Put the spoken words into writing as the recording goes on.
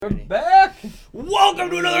We're back! Welcome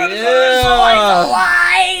to another episode of Slice of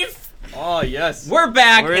Life! Oh, yes. We're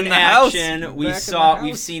back We're in in the action. house.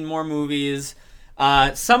 We've seen more movies,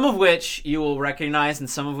 some of which you will recognize and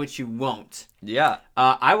some of which you won't. Yeah.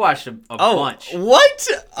 I watched a bunch. What?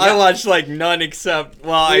 Yeah. I watched like none except,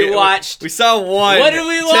 We saw one. What did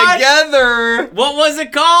we watch? Together. What was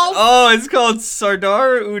it called? Oh, it's called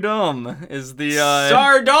Sardar Udom. Is the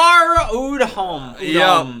Sardar Udom.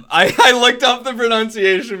 Yeah, I looked up the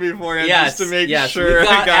pronunciation beforehand just to make sure we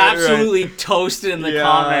got I got absolutely it right. toasted in the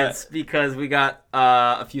comments because we got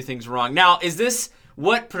a few things wrong. Now,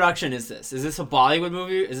 what production is this? Is this a Bollywood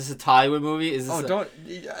movie? Is this a Tollywood movie? Is this You don't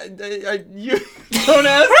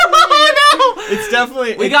ask me. no! It's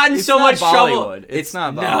definitely We got in it's so not much trouble. Bollywood. It's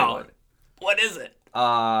not No. Bollywood. What is it?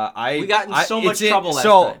 We got in so much trouble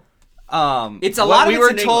last time. It's a what lot of we it's were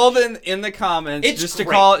in told in the comments It's just great.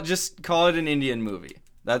 to call it an Indian movie.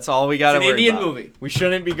 That's all we got to It's an worry Indian about. movie. We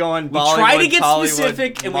shouldn't be going We Bollywood, tried to get Tollywood,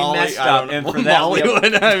 specific and we Molly- messed I up, don't know. and for that we have-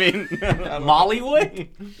 Mollywood. I mean, Mollywood?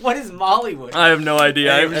 What is Mollywood? I have no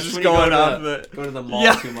idea. I was That's just when you going go off to the. go to the mall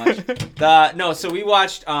Yeah. too much. So we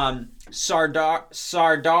watched Sardar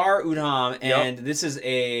Udham, and this is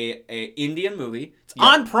a Indian movie. It's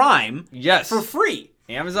on Prime Yes. for free.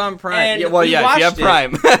 Amazon Prime. And Yeah, well, we yeah, if you have watched it.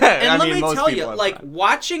 Prime. And I let mean, me most tell you, people have like Prime.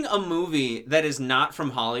 watching a movie that is not from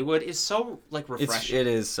Hollywood is so refreshing. It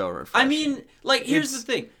is so refreshing. I mean, here's the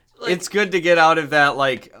thing. It's good to get out of that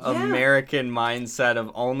American mindset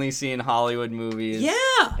of only seeing Hollywood movies. Yeah.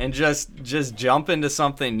 And just jump into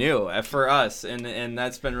something new for us, and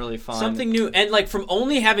that's been really fun. Something new, and from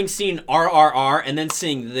only having seen RRR and then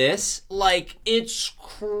seeing this, it's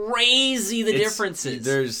crazy the differences.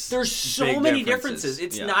 There's so big many differences.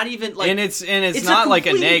 It's not even and it's it's not like a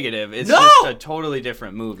completely- negative. It's No! just a totally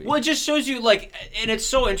different movie. Well, it just shows you and it's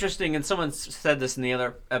so interesting. And someone said this in the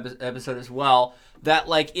other episode as well, that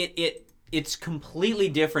it's completely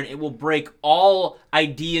different. It will break all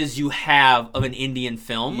ideas you have of an Indian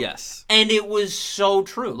film. Yes. And it was so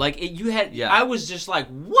true. I was just like,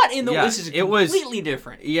 what in the Yeah, this is completely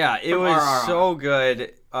different. Yeah, it from was RRR. so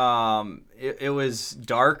good. It was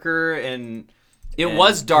darker and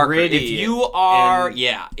was darker. gritty If you are,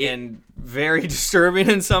 and very disturbing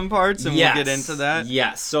in some parts, and we'll get into that.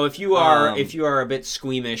 Yes. So if you are a bit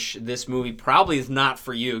squeamish, this movie probably is not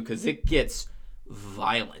for you because it gets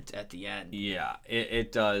violent at the end. Yeah,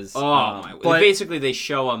 it does. Oh my! But basically, they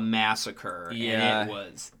show a massacre. Yeah.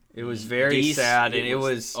 And it was very sad, and it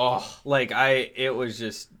was oh. it was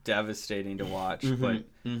just devastating to watch.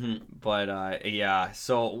 But yeah.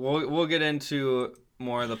 So we'll get into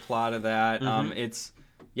more of the plot of that.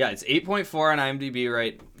 It's 8.4 on IMDb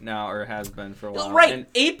right now, or has been for a while.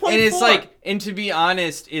 Right, 8.4. And it's and to be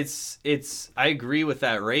honest, it's I agree with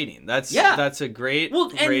that rating. That's a great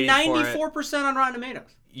and rating 94% on Rotten Tomatoes.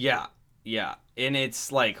 Yeah. And it's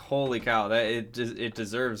holy cow, that it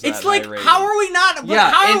deserves that. It's high rating. how are we not? Yeah,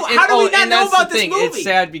 how do we not know about this movie? It's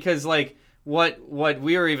sad because what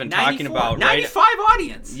we were even talking about 95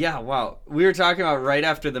 audience. Yeah, wow. We were talking about right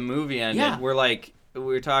after the movie ended. Yeah. We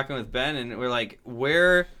were talking with Ben, and we're like,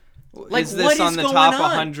 where is what this is on the going top on?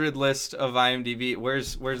 100 list of IMDb?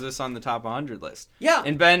 Where's this on the top 100 list? Yeah.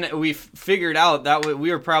 And Ben, we figured out that we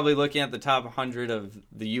were probably looking at the top 100 of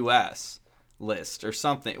the U.S. list or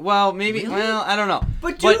something. Well, maybe. Really? Well, I don't know.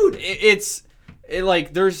 But dude, it's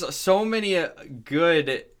there's so many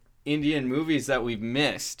good Indian movies that we've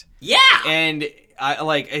missed. Yeah. And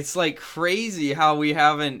it's crazy how we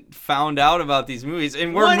haven't found out about these movies,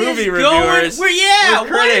 and we're What is movie going- reviewers. We're We're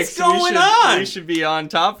critics. What is going on? We should be on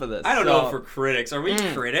top of this. I don't know if we're critics. Are we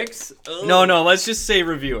critics? Ugh. No. Let's just say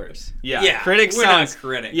reviewers. Yeah. Critics we're sounds. not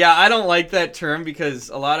critics. Yeah, I don't like that term because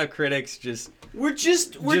a lot of critics We're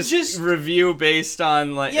just review based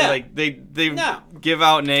on they give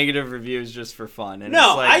out negative reviews just for fun. And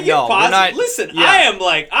No, it's I get positive. not, Listen, yeah. I am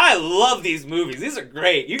I love these movies. These are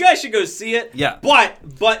great. You guys should go see it. Yeah.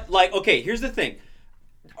 But okay, here's the thing.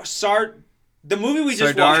 The movie we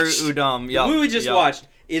just Sardar watched. Udom. The movie we just watched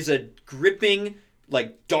is a gripping,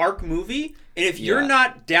 dark movie. And if you're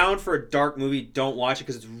not down for a dark movie, don't watch it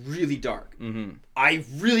because it's really dark. Mm-hmm. I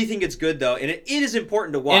really think it's good though, and it is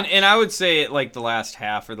important to watch. And I would say the last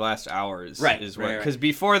half or the last hour is where, because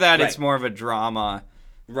before that it's more of a drama.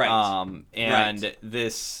 Right. And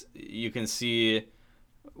this, you can see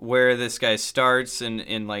where this guy starts and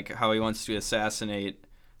how he wants to assassinate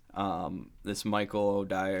this Michael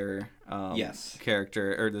O'Dyer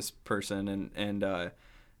character, or this person, and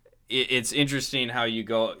it's interesting how you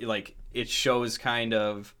go, it shows kind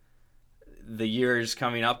of the years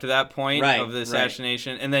coming up to that point of the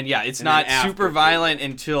assassination, and then it's not super violent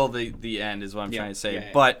until the end is what I'm trying to say.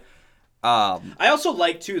 But I also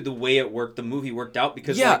like too the way it worked. The movie worked out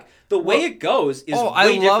because like the way it goes is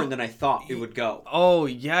way different than I thought it would go. Oh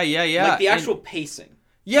yeah. Like the actual pacing.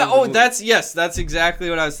 Yeah. Oh, that's exactly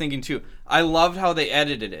what I was thinking too. I loved how they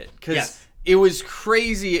edited it because it was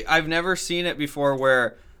crazy. I've never seen it before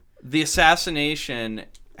where the assassination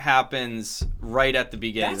happens right at the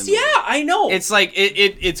beginning. Of the movie. Yeah, I know. It's like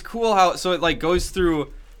it's cool how so it like goes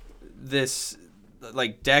through this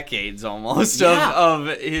like decades almost of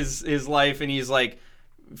his life, and he's like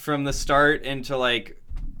from the start into like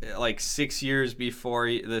 6 years before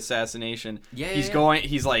the assassination.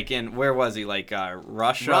 He's like in, where was he, like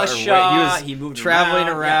Russia. He moved traveling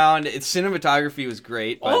around. Its cinematography was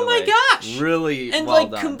great, by the way. Gosh, really and well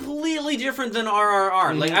like done. Completely different than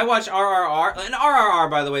RRR. Like I watched RRR, and RRR,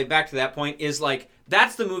 by the way, back to that point, is like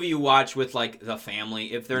that's the movie you watch with like the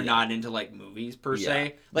family if they're not into like movies per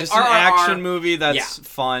se. Like just RRR, an action movie that's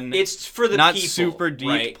fun. It's for the not people, super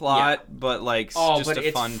deep plot, but like just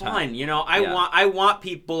a fun time. You know, I want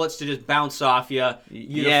Pete bullets to just bounce off you.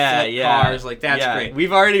 Cars like that's great.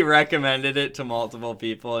 We've already recommended it to multiple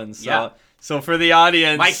people, and so. So for the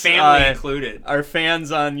audience, my family included, our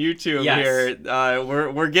fans on YouTube here,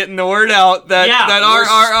 we're getting the word out that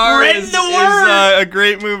RRR is a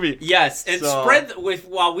great movie. Yes, and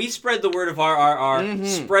while we spread the word of RRR,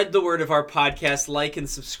 spread the word of our podcast. Like and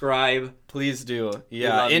subscribe. Please do.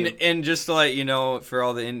 Yeah, and just to let you know, for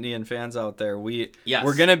all the Indian fans out there, we're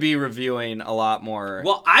gonna be reviewing a lot more.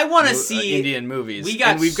 Well, I want to see Indian movies. We've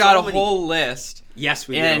got a whole list. Yes,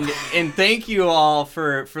 we do. And thank you all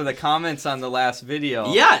for the comments on the last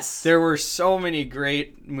video. Yes, there were so many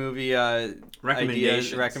great movie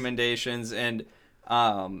recommendations, and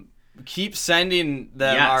keep sending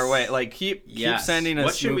them our way. Like keep sending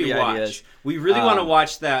us movie ideas. We really want to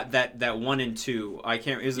watch that 1 and 2. I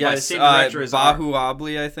can't. Is it by the same director as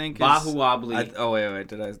Bahuabli? I think. Bahuabli. Wait.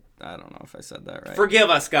 Did I don't know if I said that right. Forgive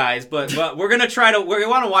us, guys, but we're gonna try to. I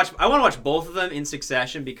want to watch both of them in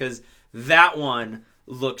succession because that one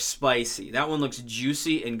looks spicy. That one looks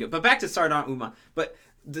juicy and good. But back to Sardar Uma. But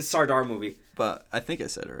the Sardar movie. But I think I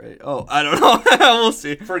said it right. Oh, I don't know. We'll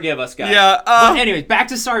see. Forgive us, guys. Yeah. But anyways, back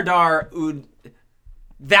to Sardar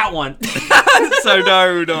that one.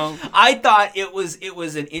 Sardar Udom. I thought it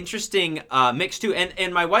was an interesting mix too,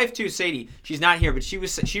 and my wife too, Sadie. She's not here, but she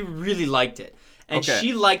really liked it, and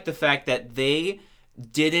she liked the fact that they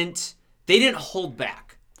didn't hold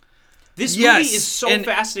back. This movie is so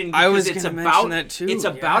fascinating because it's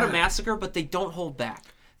about a massacre, but they don't hold back.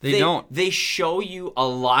 They don't. They show you a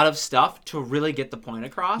lot of stuff to really get the point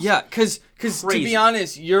across. Yeah, because to be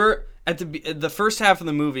honest, you're at the first half of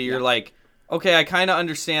the movie, you're like, okay, I kind of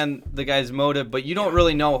understand the guy's motive, but you don't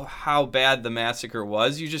really know how bad the massacre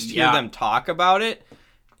was. You just hear them talk about it.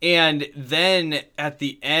 And then at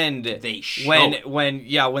the end, when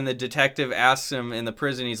the detective asks him in the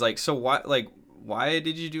prison, he's like, so what, like, why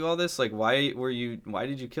did you do all this? Like, why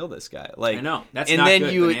did you kill this guy? Like, I know. That's and not then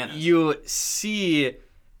good. you see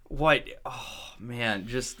what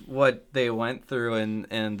they went through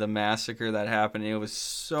and the massacre that happened. It was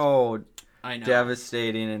so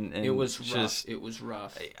devastating and it was rough. It was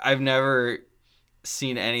rough. I've never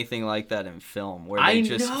seen anything like that in film where they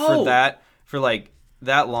for like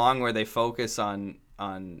that long where they focus on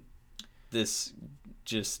this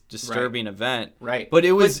just disturbing event. Right. But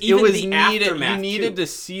it was needed. You needed to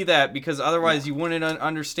see that because otherwise you wouldn't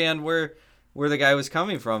understand where the guy was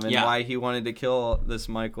coming from and why he wanted to kill this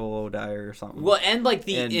Michael O'Dyer or something. Well, and like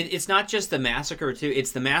it's not just the massacre too;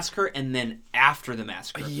 it's the massacre and then after the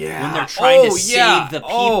massacre, when they're trying to save the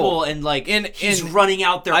people and he's running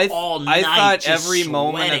out there all night. I thought every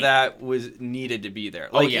moment of that was needed to be there.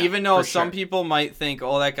 Like even though some people might think,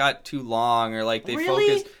 "Oh, that got too long," or like they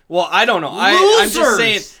focused. Well, I don't know. I'm just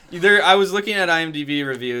saying. I was looking at IMDb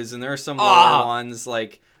reviews, and there are some lower ones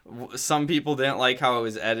like. Some people didn't like how it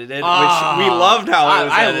was edited, which we loved how it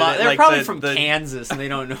was edited. They're probably from Kansas and they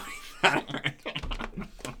don't know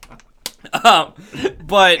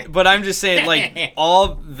but I'm just saying, like,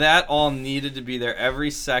 all needed to be there.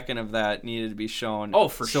 Every second of that needed to be shown. Oh,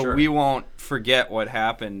 for sure. So we won't forget what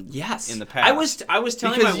happened in the past. I was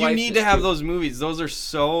telling because my wife you need to have those movies. Those are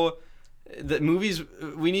so... The movies,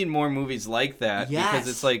 we need more movies like that because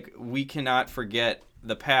it's like we cannot forget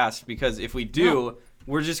the past because if we do...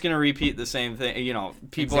 We're just going to repeat the same thing. You know,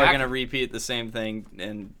 people are going to repeat the same thing,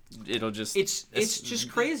 and it'll just... It's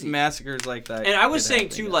just crazy. Massacres like that. And I was saying,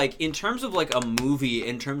 too, like, in terms of, like, a movie,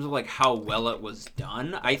 in terms of, like, how well it was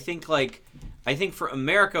done, I think for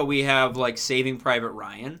America, we have, like, Saving Private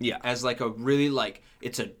Ryan as, like, a really, like...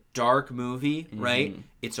 It's a dark movie, right?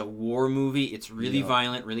 It's a war movie. It's really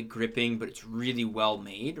violent, really gripping, but it's really well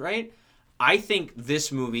made, right? I think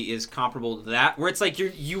this movie is comparable to that, where it's like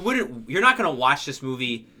you're not gonna watch this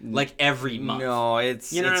movie like every month. No,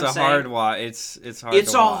 it's you know it's what a I'm saying? hard watch. It's hard.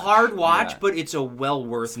 It's to a watch. hard watch, Yeah. but it's a well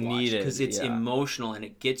worth watch needed, because it's yeah. emotional and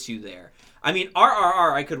it gets you there. I mean,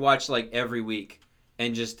 RRR I could watch like every week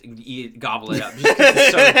and just gobble it up. Just 'cause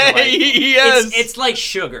it's so delightful. Yes. It's like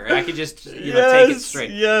sugar. I could just take it Yes, straight.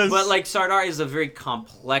 yes. But like Sardar is a very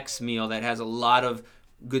complex meal that has a lot of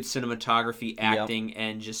good cinematography, acting,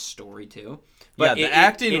 and just story too. But the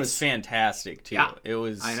acting was fantastic too. Yeah, it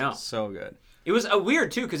was I know. so good. It was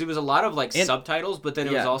weird too because it was a lot of like subtitles, but then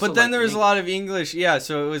it was also. But then like, there was a lot of English. Yeah,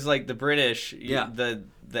 so it was like the British. Yeah.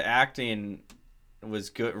 The acting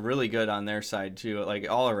was good, really good on their side too. Like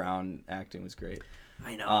all around acting was great.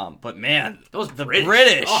 I know. But man, those the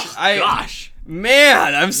British. Oh, gosh.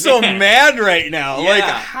 Man, I'm so mad right now. Yeah. Like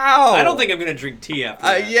how? I don't think I'm gonna drink tea after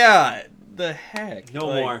that. Yeah. The heck. No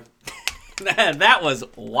more. That was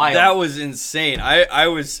wild. That was insane. I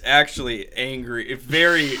was actually angry,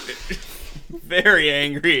 very, very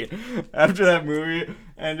angry after that movie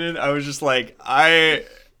ended. I was just like, I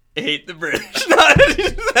hate the British.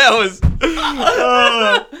 That was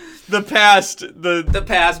the past. The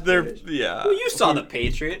past. Yeah. Well, you saw The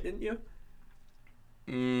Patriot, didn't you?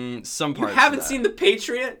 Some parts. You haven't seen The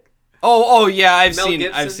Patriot? Oh yeah, I've Mel seen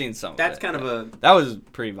Gibson? some. That's of it, kind of a. That was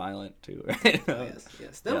pretty violent too, right?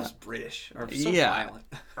 Yes. Those British are so Yeah. violent.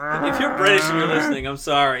 If you're British and you're listening, I'm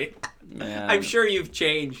sorry. Man. I'm sure you've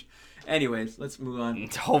changed. Anyways, let's move on.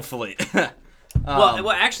 Hopefully. Well,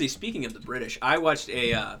 actually, speaking of the British, I watched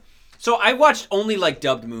I watched only like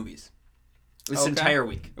dubbed movies this entire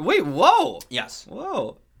week. Wait, whoa. Yes.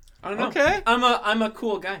 Whoa. I don't know. Okay. I'm a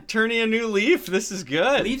cool guy. Turning a new leaf. This is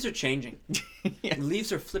good. Leaves are changing. Yes.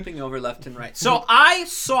 Leaves are flipping over left and right. So I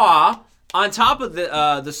saw on top of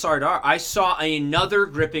the Sardar, I saw another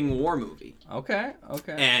gripping war movie, Okay.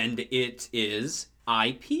 and it is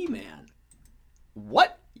IP Man.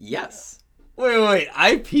 What? Yes. Wait,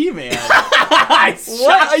 IP Man.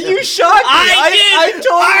 What? Are you shocked?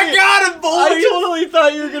 I got him, boys. I totally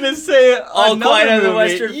thought you were gonna say All Quiet on the movie.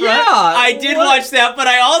 Western Front. Yeah, I did watch that, but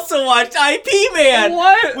I also watched IP Man.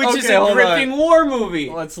 What? Which is Okay, a hold gripping on. war movie.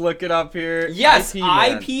 Let's look it up here. Yes,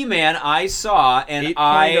 Man. IP Man I saw, and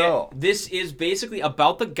 8.0. this is basically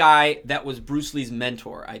about the guy that was Bruce Lee's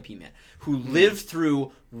mentor, IP Man, who lived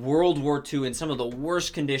through World War II in some of the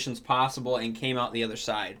worst conditions possible and came out the other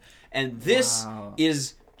side. And this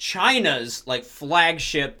is China's like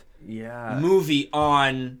flagship movie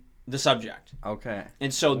on the subject. Okay.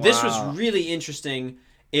 And so this was really interesting.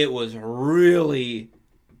 It was really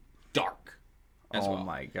dark as well. Oh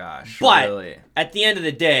my gosh. But really? at the end of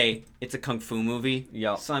the day, it's a kung fu movie.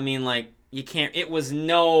 Yep. So I mean, like, you can't. It was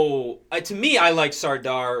no. To me, I like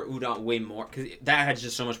Sardar Udon way more because that had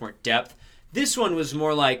just so much more depth. This one was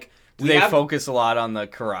more like They focus a lot on the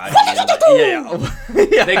karate.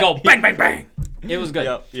 Yeah. They go bang bang bang. It was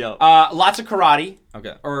good. Yep. Lots of karate.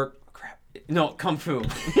 Okay. Or crap. No, kung fu.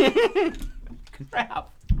 Crap.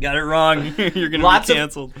 Got it wrong. You're gonna be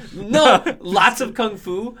canceled. Lots of kung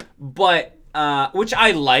fu, but which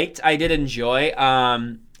I liked. I did enjoy.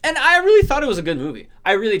 And I really thought it was a good movie.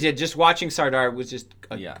 I really did. Just watching Sardar was just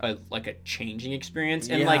a changing experience.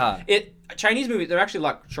 And like Chinese movies, they're actually a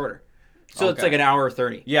lot shorter. So it's like an hour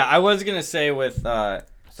 30. Yeah, I was gonna say with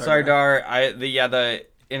Sardar,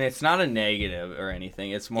 and it's not a negative or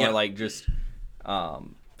anything. It's more like just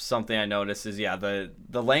something I noticed is the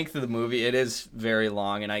length of the movie. It is very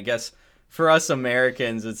long, and I guess for us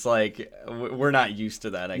Americans, it's like we're not used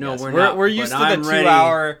to that. I guess we're not. We're used to the 2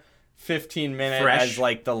 hour, 15 minute as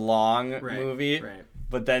like the long movie. Right.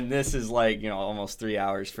 But then this is like, almost 3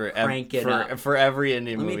 hours for every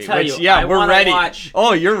Indian movie. Let me tell you, we're ready. Watch,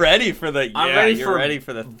 you're ready for the. I'm ready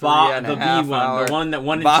for the 3.5 one, hour. the one that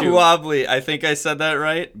 1 and 2. Bahuabli. I think I said that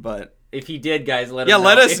right, but if he did, guys, let us know.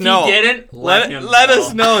 let us know. If he didn't, let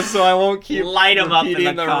us know so I won't keep light him up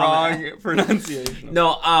in the wrong pronunciation.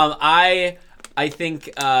 No, I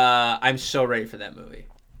think I'm so ready for that movie.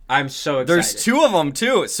 I'm so excited. There's 2 of them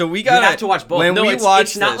too, so we have to watch both. When no, we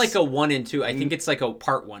it's not like a 1 and 2. I think it's like a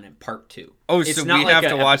part 1 and part 2. Oh, it's so not we like have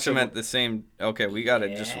to watch them at the same. Okay, we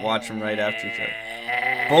gotta just watch them right after each other.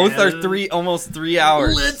 Both are almost 3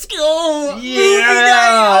 hours. Let's go.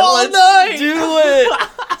 Yeah, let's do it.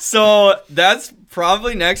 So that's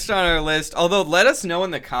probably next on our list. Although, let us know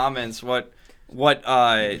in the comments what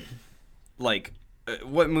movie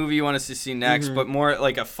you want us to see next, but more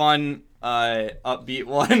like a fun, upbeat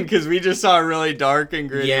one, because we just saw a really dark and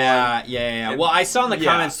gritty one. Yeah. Well, I saw in the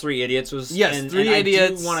comments 3 Idiots was. Yes, 3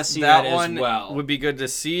 Idiots. I do want to see that one as well. Would be good to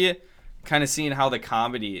see. kind of seeing how the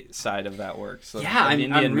comedy side of that works.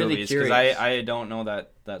 I'm really curious because I don't know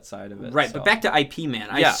that side of it. Right, so. But back to IP Man.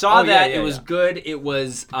 I saw that it was good. It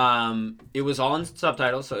was all in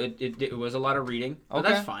subtitles, so it was a lot of reading. But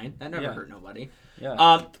that's fine. That never hurt nobody.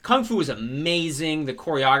 Yeah. Kung Fu was amazing. The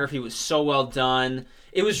choreography was so well done.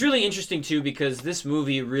 It was really interesting too because this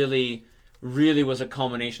movie really was a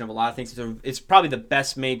culmination of a lot of things. It's probably the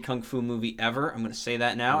best made Kung Fu movie ever. I'm going to say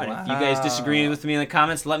that now. Wow. And if you guys disagree with me in the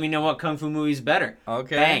comments, let me know what Kung Fu movie is better.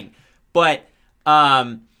 Okay. Bang. But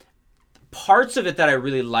parts of it that I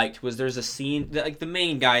really liked was there's a scene that, like, the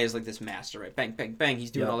main guy is like this master, right? Bang, bang, bang.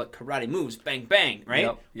 He's doing all the karate moves. Bang, bang,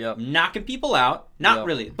 right? Yep. Knocking people out. Not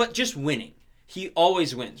really, but just winning. He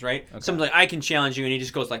always wins, right? Okay. Someone's like, I can challenge you, and he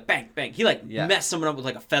just goes like, bang, bang. He messed someone up with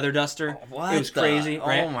like a feather duster. What it was crazy,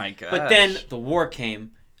 right? Oh my god! But then the war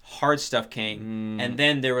came, hard stuff came, and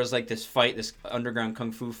then there was like this fight, this underground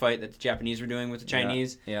kung fu fight that the Japanese were doing with the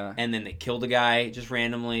Chinese. Yeah. And then they killed a guy just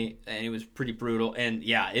randomly, and it was pretty brutal. And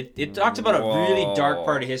it talks about a really dark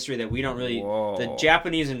part of history that we don't really. The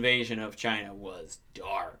Japanese invasion of China was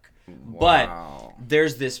dark, but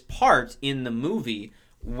there's this part in the movie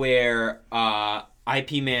where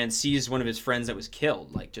IP Man sees one of his friends that was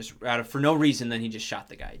killed, like just for no reason. Then he just shot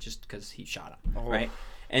the guy just because he shot him, right?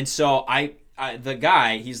 And so the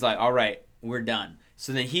guy, he's like, all right, we're done.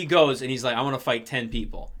 So then he goes and he's like, I want to fight 10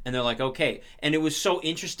 people, and they're like, okay. And it was so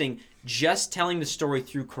interesting just telling the story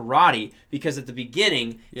through karate because at the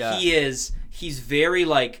beginning he's very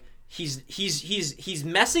like he's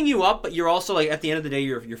messing you up, but you're also like at the end of the day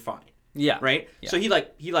you're fine. Yeah. Right? Yeah. So he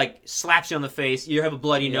slaps you on the face, you have a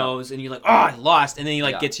bloody nose, and you're like, oh, I lost, and then he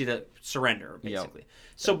gets you to surrender, basically.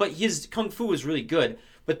 So but his kung fu was really good.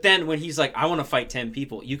 But then when he's like, I want to fight 10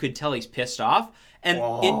 people, you could tell he's pissed off. And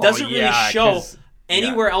it doesn't really show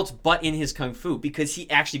anywhere else but in his kung fu because he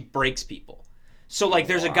actually breaks people. So like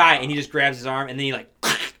there's a guy and he just grabs his arm and then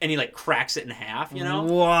he cracks it in half, you know?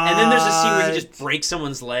 What? And then there's a scene where he just breaks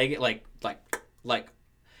someone's leg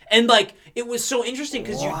and like it was so interesting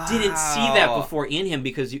because you didn't see that before in him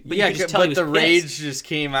because you could just tell he was the pissed. rage just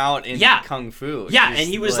came out in kung fu. Yeah, and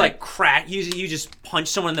he was like crack. You just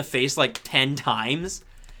punched someone in the face like 10 times.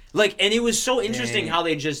 Like, and it was so interesting how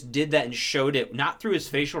they just did that and showed it, not through his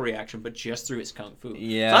facial reaction, but just through his kung fu.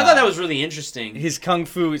 Yeah. So I thought that was really interesting. His kung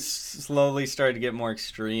fu slowly started to get more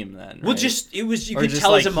extreme then, Well, right? you could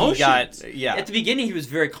tell his emotions. At the beginning, he was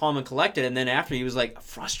very calm and collected, and then after, he was, like,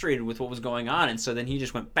 frustrated with what was going on, and so then he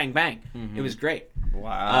just went bang, bang. Mm-hmm. It was great.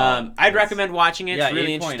 Wow. I'd recommend watching it. It's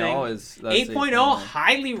really 8.0 interesting. 8.0,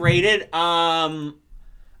 highly rated.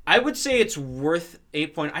 I would say it's worth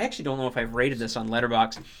 8.0. I actually don't know if I've rated this on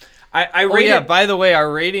Letterboxd. I rated. By the way,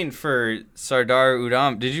 our rating for Sardar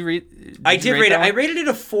Udham. Did you read? I did rate it. I rated it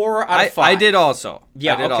a 4 out of 5. I did also.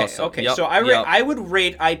 Yeah. Okay. Yep, so I would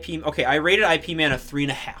rate IP. Okay, I rated IP Man a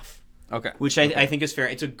 3.5. Okay. Which I think is fair.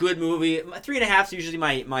 It's a good movie. 3.5 is usually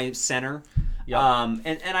my center. Yep.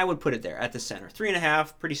 And I would put it there at the center.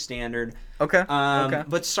 3.5, pretty standard. Okay.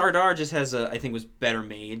 But Sardar just has I think was better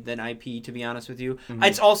made than IP, to be honest with you. Mm-hmm.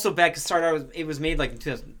 It's also bad because Sardar was made like in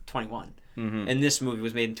 2021. Mm-hmm. And this movie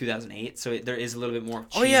was made in 2008, so there is a little bit more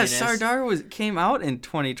cheesiness. Oh yeah, Sardar came out in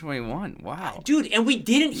 2021. Wow, dude, and we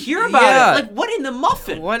didn't hear about it. Like, what in the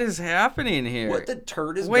muffin? What is happening here? What the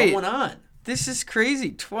turd is going on? This is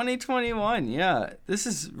crazy. 2021. Yeah, this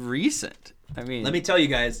is recent. I mean, let me tell you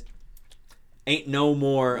guys, ain't no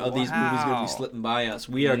more of these movies gonna be slipping by us.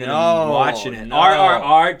 We are gonna be watching it.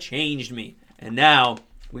 RRR changed me, and now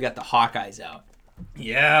we got the Hawkeyes out.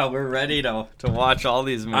 Yeah, we're ready to watch all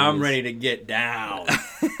these movies. I'm ready to get down.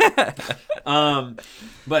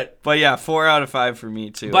 But yeah, 4 out of 5 for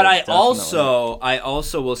me too. But I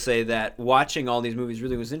also will say that watching all these movies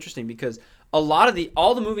really was interesting because all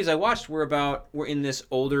the movies I watched were in this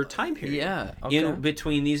older time period. Yeah. Okay. In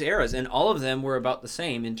between these eras, and all of them were about the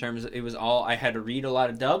same in terms of it was all I had to read a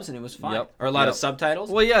lot of dubs and it was fine. Or a lot of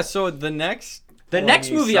subtitles. Well, yeah, so the next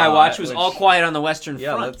movie I watched was All Quiet on the Western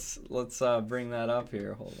Front. Yeah, let's bring that up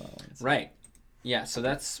here. Hold on. Right. Yeah, so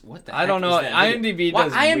that's what the I don't know. IMDb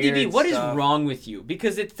does IMDb, weird what stuff. is wrong with you?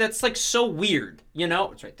 Because that's like so weird, you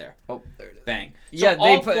know? It's right there. Oh, there it is. Bang. Yeah, so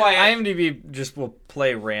IMDb just will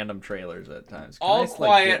play random trailers at times. All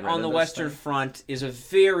Quiet on the Western Front is a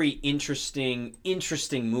very interesting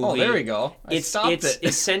movie. Oh, there we go. It's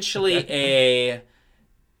essentially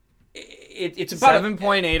it's about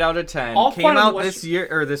 7.8 out of 10. All came out this year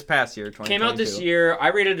or this past year. 2022. Came out this year. I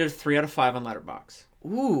rated it a 3 out of 5 on Letterboxd.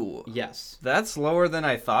 Ooh. Yes. That's lower than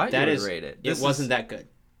I thought you would rate it. It wasn't that good.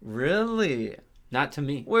 Really? Not to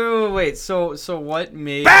me. Wait. So what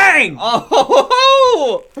made... Bang!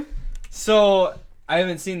 Oh! So I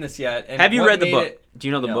haven't seen this yet. And have you read the book? Do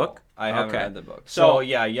you know the book? I haven't read the book. So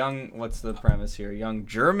yeah, what's the premise here? Young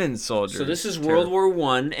German soldiers. So this is World War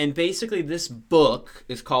I, and basically this book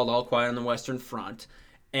is called All Quiet on the Western Front,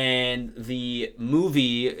 and the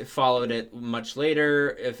movie followed it much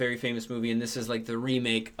later, a very famous movie, and this is like the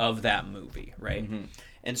remake of that movie, right? Mm-hmm.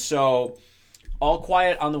 And so All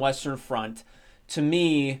Quiet on the Western Front, to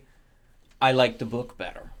me, I like the book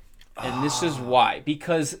better. And this is why.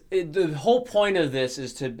 Because the whole point of this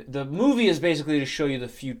is the movie is basically to show you the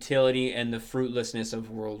futility and the fruitlessness of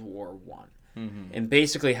World War I. Mm-hmm. And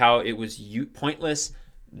basically how it was pointless.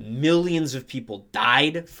 Millions of people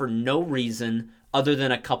died for no reason other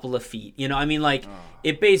than a couple of feet. You know, I mean, like,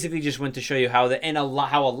 it basically just went to show you how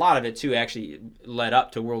how a lot of it, too, actually led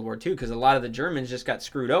up to World War II. Because a lot of the Germans just got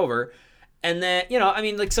screwed over. And then, you know, I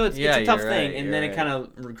mean, like, so it's a tough thing. And then it kind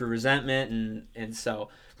of grew resentment and so...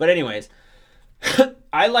 But anyways,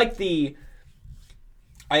 I like the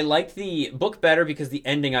book better because the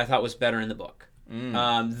ending I thought was better in the book.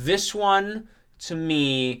 This one, to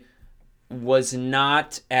me, was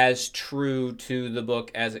not as true to the book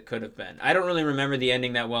as it could have been. I don't really remember the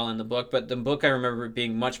ending that well in the book, but the book I remember it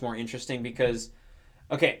being much more interesting because,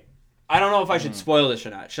 okay, I don't know if I should spoil this or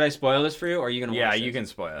not. Should I spoil this for you, or are you going to watch it? Yeah, you can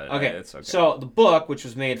spoil it. Okay. It's okay. So the book, which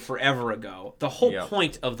was made forever ago, the whole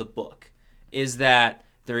point of the book is that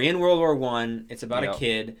they're in World War I. It's about a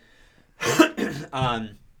kid.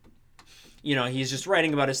 You know, he's just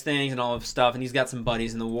writing about his things and all of his stuff, and he's got some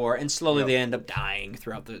buddies in the war, and slowly they end up dying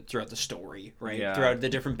throughout the story, right? Yeah. Throughout the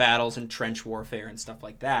different battles and trench warfare and stuff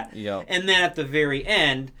like that. Yep. And then at the very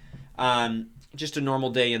end, just a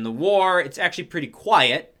normal day in the war. It's actually pretty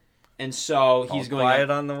quiet, and so he's going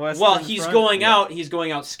quiet on the Western Well, he's front? Going out. He's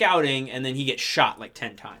going out scouting, and then he gets shot like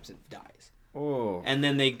 10 times and dies. Oh. And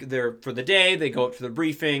then they're for the day, they go up for the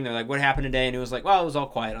briefing. They're like, what happened today? And it was like, well, it was all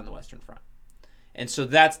quiet on the Western Front. And so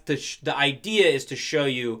that's the idea is to show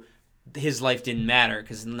you his life didn't matter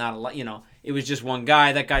because not a lot, you know, it was just one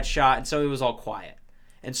guy that got shot. And so it was all quiet.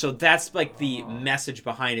 And so that's like the message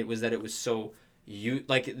behind it was that it was so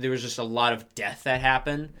there was just a lot of death that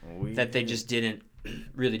happened that they just didn't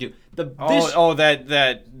really do.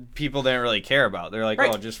 That people didn't really care about. They're like,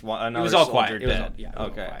 right. Just another it was all soldier quiet. dead. It was all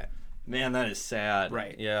quiet. Man, that is sad.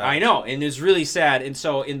 Right. Yeah. I know, and it's really sad. And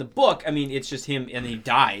so in the book, I mean, it's just him, and he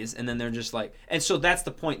dies, and then they're just like, and so that's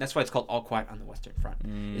the point. That's why it's called All Quiet on the Western Front,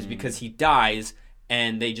 is because he dies,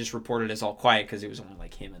 and they just report it as all quiet because it was only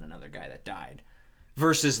like him and another guy that died,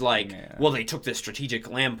 versus like, well, they took this strategic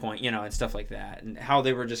land point, you know, and stuff like that, and how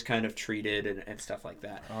they were just kind of treated and stuff like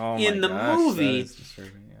that. Oh my in the gosh, movie,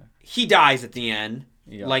 he dies at the end.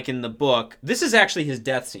 Yep. Like in the book, this is actually his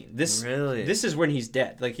death scene. This is when he's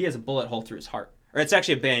dead. Like he has a bullet hole through his heart, or it's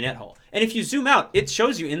actually a bayonet hole. And if you zoom out, it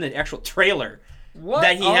shows you in the actual trailer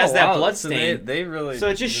that he has that blood stain. So they really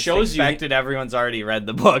it just shows you. Everyone's already read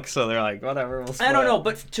the book, so they're like, whatever. We'll I don't know,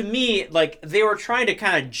 but to me, like they were trying to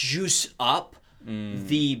kind of juice up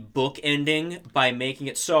the book ending by making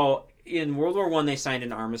it so. In World War I, they signed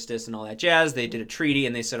an armistice and all that jazz. They did a treaty,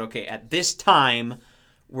 and they said, okay, at this time,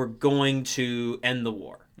 we're going to end the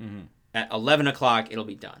war. Mm-hmm. At 11 o'clock, it'll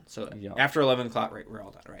be done. So after 11 o'clock, right, we're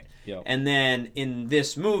all done, right? Yep. And then in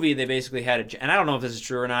this movie, they basically had and I don't know if this is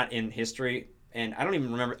true or not in history, and I don't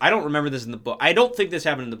even remember. I don't remember this in the book. I don't think this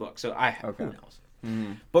happened in the book, so who knows?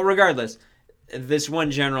 Mm-hmm. But regardless, this one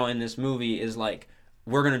general in this movie is like,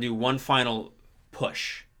 we're going to do one final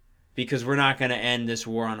push because we're not going to end this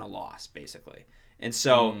war on a loss, basically. And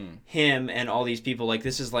so him and all these people, like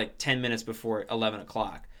this is like 10 minutes before 11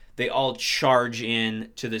 o'clock. They all charge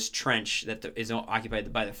in to this trench that is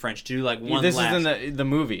occupied by the French to do like one This last... is in the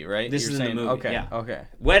movie, right? This is in the movie, okay, yeah. Okay.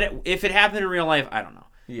 If it happened in real life, I don't know.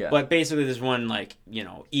 Yeah. But basically this one, like, you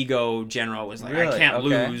know, ego general was like, I can't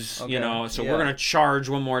lose, you know, so we're going to charge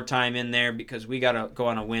one more time in there because we got to go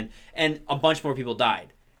on a win. And a bunch more people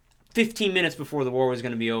died. 15 minutes before the war was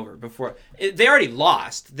going to be over. They already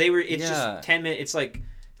lost. It's just 10 minutes. It's like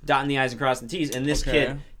dotting the I's and crossing the T's. And this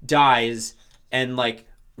kid dies, and like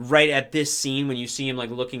right at this scene when you see him like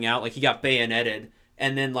looking out, like he got bayoneted,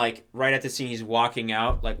 and then like right at the scene he's walking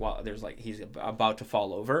out, like while there's like he's about to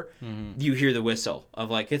fall over, you hear the whistle of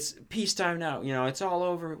like it's peacetime now. You know, it's all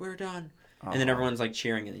over. We're done. And then everyone's like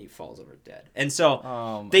cheering, and then he falls over dead. And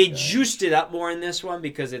so they juiced it up more in this one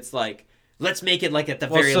because it's like, let's make it like at the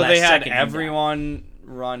very last second. So they had everyone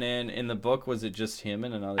run in the book. Was it just him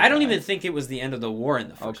and another guy? I don't even think it was the end of the war in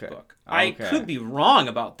the first book. I could be wrong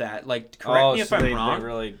about that. Like, correct me if I'm wrong. They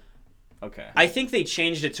really... Okay. I think they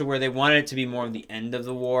changed it to where they wanted it to be more of the end of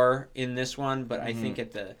the war in this one, but I think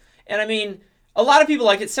and I mean, a lot of people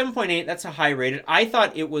like it. 7.8, that's a high rated. I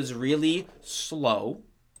thought it was really slow.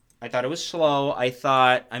 I thought it was slow.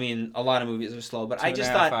 I mean, a lot of movies are slow, but I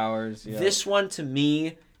just thought hours, this one to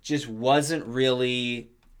me just wasn't really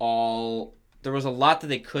all. There was a lot that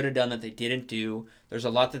they could have done that they didn't do. There's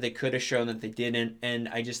a lot that they could have shown that they didn't, and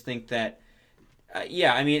I just think that,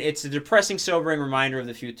 I mean, it's a depressing, sobering reminder of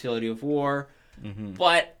the futility of war,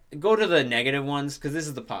 but go to the negative ones, because this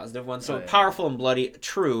is the positive one. So powerful and bloody,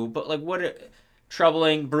 true, but like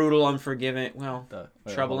troubling, brutal, unforgiving,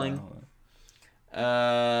 troubling. Hold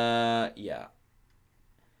on. Yeah.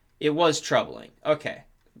 It was troubling. Okay.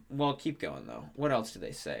 Well, keep going, though. What else do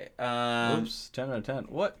they say? Oops, 10 out of 10.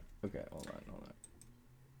 What? Okay, hold on.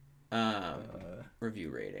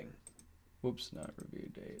 Review rating. Whoops, not review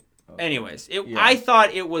date. Okay. Anyways, I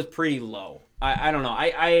thought it was pretty low. I don't know.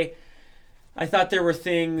 I thought there were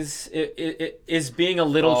things. It is being a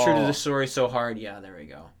little true to the story so hard. Yeah, there we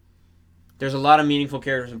go. There's a lot of meaningful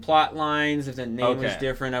characters and plot lines. If the name was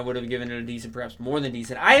different, I would have given it a decent, perhaps more than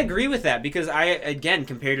decent. I agree with that because again,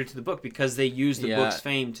 compared it to the book because they used the book's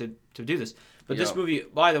fame to do this. But this movie,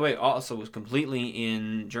 by the way, also was completely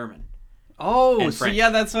in German. Oh, so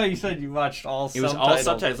that's why you said you watched all subtitles. It was all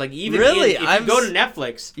subtitles. Like even really? if you go to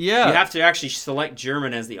Netflix, you have to actually select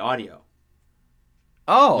German as the audio.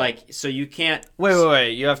 Oh. Like, so you can't...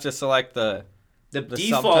 Wait. You have to select the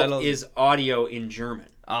default subtitles? is audio in German.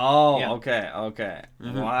 Oh, yeah. Okay.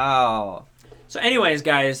 Mm-hmm. Wow. So anyways,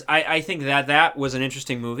 guys, I think that was an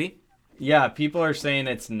interesting movie. Yeah, people are saying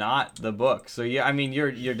it's not the book. So, yeah, I mean,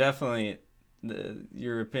 you're definitely...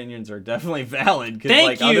 your opinions are definitely valid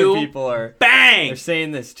because other people are they're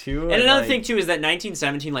saying this too. And another thing too is that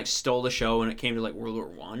 1917 stole the show when it came to World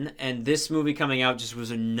War I, and this movie coming out just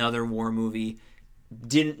was another war movie.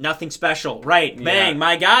 Nothing special, right? Bang,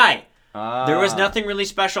 my guy. There was nothing really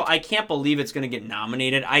special. I can't believe it's going to get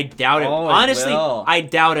nominated. I doubt it. Honestly, I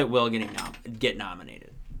doubt it will get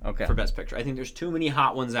nominated. Okay. For Best Picture. I think there's too many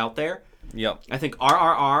hot ones out there. Yep. I think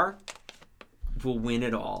RRR will win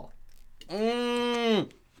it all.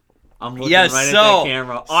 I'm looking at that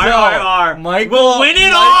camera. RRR will win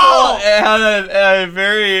it all. Had a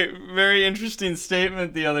very, very interesting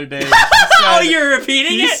statement the other day. You're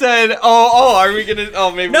repeating it? He said, are we gonna? Oh,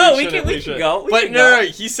 maybe we can go. No.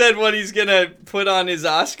 He said what he's gonna put on his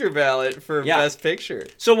Oscar ballot for Best Picture.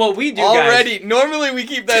 So what we do, already, guys, normally we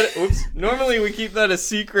keep that. Normally we keep that a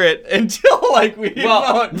secret until we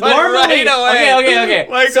vote. Normally, okay.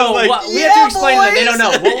 So we have to explain that they don't know.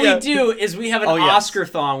 What we do is we have an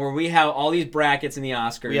Oscar-thon where we have all these brackets in the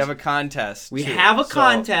Oscars. We have a contest.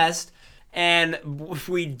 Contest, and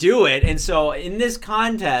we do it. And so in this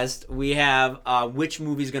contest, we have which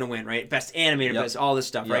movie's going to win, right? Best animated, best all this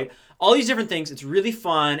stuff, right? All these different things. It's really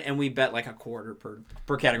fun, and we bet a quarter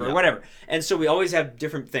per category, whatever. And so we always have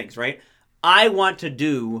different things, right? I want to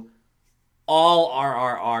do all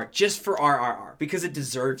RRR just for RRR because it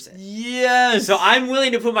deserves it. Yes. So I'm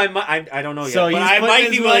willing to put my I don't know yet, but I might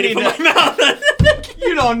be willing to put my mouth on it.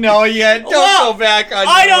 You don't know yet. Don't go back on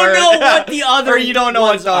I don't know what the other or you don't know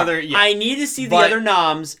what the other. Yeah. I need to see the other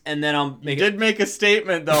noms, and then I'll make did make a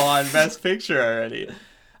statement, though, on Best Picture already.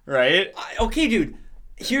 Right? Okay, dude.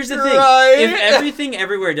 Here's the thing. If Everything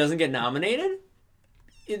Everywhere doesn't get nominated...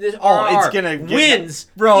 it's gonna wins,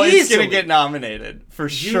 bro. Easily. It's gonna get nominated for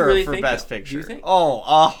sure really for Best Picture. Do you think?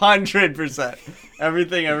 100%.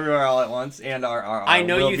 Everything, Everywhere, All at Once, and RRR. I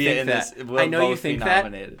know you think that. I know you think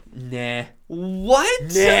that. Nah. What?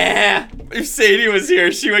 Nah. If Sadie was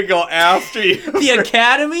here, she would go after you. The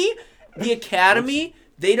Academy,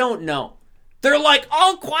 they don't know. They're like,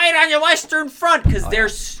 all quiet on your Western Front because they're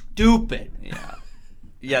stupid. Yeah.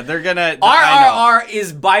 Yeah, they're gonna. RRR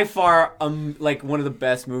is by far one of the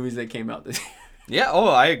best movies that came out this year. Yeah. Oh,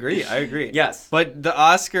 I agree. Yes. But the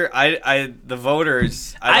Oscar, the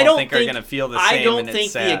voters, I don't think are gonna feel the same. I don't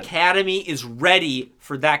think the Academy is ready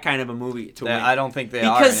for that kind of a movie to win. I don't think they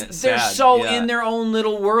are because they're so in their own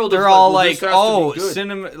little world. They're all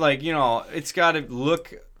cinema. It's got to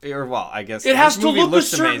look. Or I guess it has to look a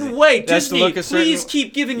certain way. Disney, please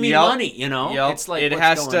keep giving me money. Yep. It's like it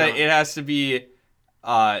has to be.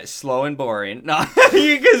 Slow and boring. No,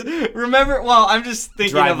 because remember. Well, I'm just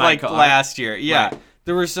thinking of last year. Yeah, right.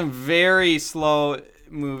 There were some very slow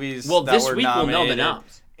movies. Well, that this were week nominated. we'll know the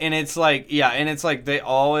noms. And it's they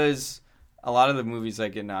always. A lot of the movies that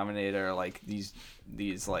get nominated are these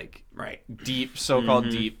deep, so-called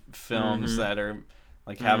deep films that are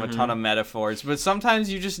have a ton of metaphors. But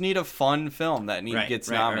sometimes you just need a fun film that gets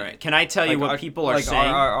nominated. Right. Can I tell you what people are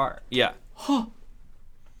saying? RRR. Yeah.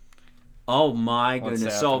 Oh my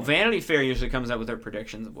goodness. So Vanity Fair usually comes out with their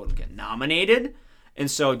predictions of what will get nominated. And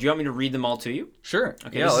so do you want me to read them all to you? Sure.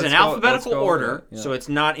 Okay, this is in alphabetical order, so it's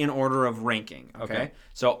not in order of ranking. Okay.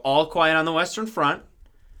 So All Quiet on the Western Front,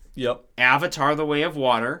 Yep. Avatar: The Way of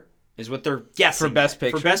Water is what they're guessing. For Best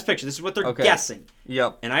Picture? For Best Picture. This is what they're guessing.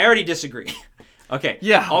 Yep. And I already disagree. Okay.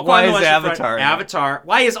 Yeah. All Why Quiet on is the Western Avatar? Front. Avatar.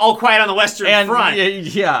 Why is All Quiet on the Western Front?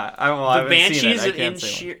 Yeah. The Banshees of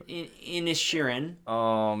Inisherin.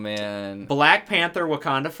 Oh man. Black Panther: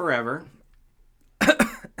 Wakanda Forever.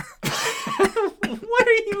 What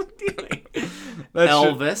are you doing?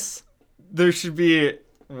 Elvis. There should be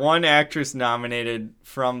one actress nominated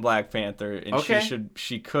from Black Panther, and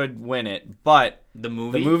she could win it, but the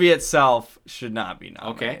movie itself should not be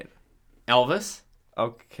nominated. Okay. Elvis.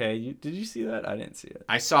 Okay, did you see that? I didn't see it.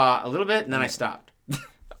 I saw a little bit, and then I stopped.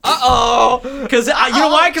 Uh-oh! Because you know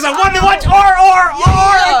why? Because I wanted to watch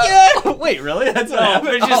R again. Wait, really? That's what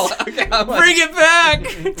happened? Bring it back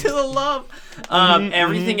to the love.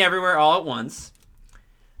 Everything, Everywhere, All at Once.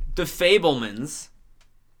 The Fabelmans.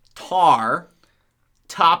 Tar.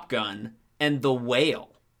 Top Gun. And The Whale.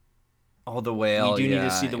 Oh, The Whale. We do need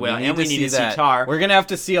to see The Whale, and we need to see Tar. We're gonna have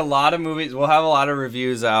to see a lot of movies. We'll have a lot of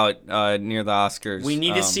reviews out near the Oscars. We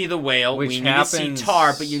need to see The Whale. We need to see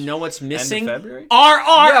Tar, but you know what's missing? End of February?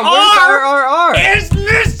 RRR. Where's RRR? It's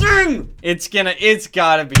missing. It's gonna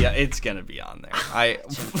be on there. I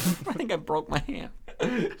think I broke my hand.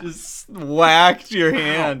 Just whacked your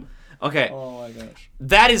hand. Okay. Oh my gosh.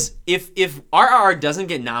 That is if RRR doesn't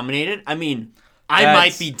get nominated, I mean, I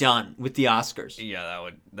might be done with the Oscars. Yeah, that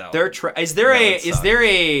would. Is there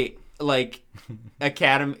a like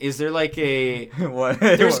Academy? Is there like a what?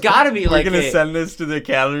 There's got to be like. We're gonna send this to the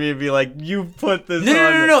Academy and be like, you put this.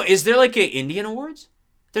 No. Is there like a Indian Awards?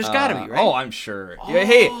 There's got to be, right? Oh, I'm sure. Oh. Yeah,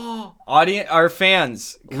 hey, audience, our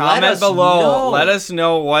fans, comment below. Let us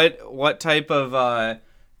know what type of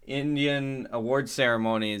Indian award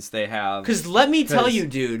ceremonies they have. Because let me tell you,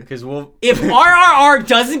 dude. Because if RRR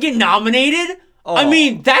doesn't get nominated. I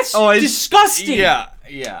mean, that's disgusting. Yeah,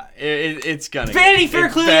 it's gonna. Vanity Fair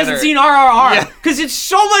clearly hasn't seen RRR because it's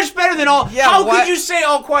so much better than all. Yeah, how could you say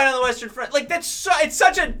All Quiet on the Western Front? Like it's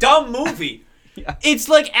such a dumb movie. It's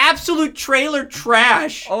like absolute trailer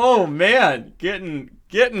trash. Oh man, getting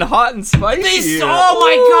hot and spicy. Oh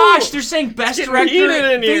my gosh, they're saying best director.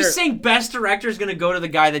 They're saying best director is gonna go to the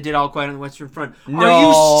guy that did All Quiet on the Western Front. Are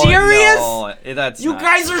you serious? No, that's you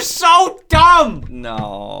guys are so dumb.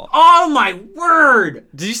 No. Oh my word.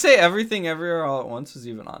 Did you say Everything Everywhere All at Once was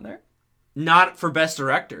even on there? Not for best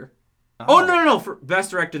director. Oh no. For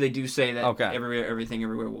best director, they do say that Everything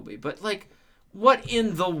Everywhere will be. But like, what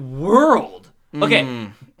in the world? Okay.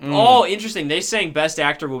 Oh, interesting. They saying best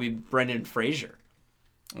actor will be Brendan Fraser.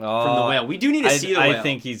 From The Whale. We do need to see The Whale. I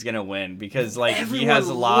think he's gonna win because like he has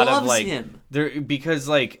a lot of like because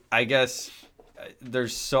like I guess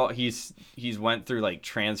he's went through like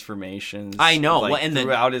transformations. I know. Like,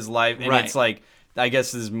 throughout his life, and it's like I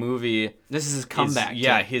guess this movie. This is his comeback.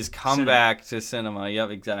 His comeback to cinema.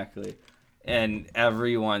 Yep, exactly. And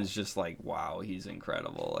everyone's just like, wow, he's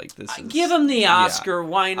incredible. Like this. Give him the Oscar.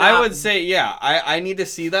 Why not? I would say, I need to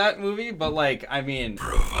see that movie, but like, I mean,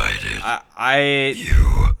 provided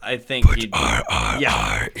I think he'd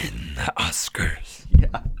RRR in the Oscars.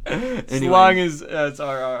 Yeah, as long as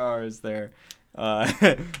RRR is there.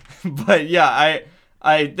 But yeah,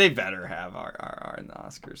 they better have RRR in the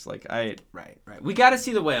Oscars. Like right. We got to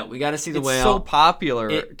see The Whale. It's Whale. So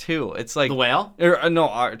popular too. It's like The Whale.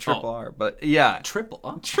 Triple R. But yeah, Triple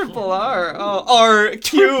R. Triple R. Oh, R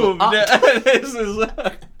cubed. This is.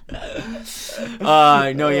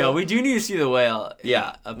 We do need to see The Whale.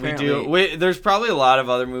 Yeah, apparently. We do. There's probably a lot of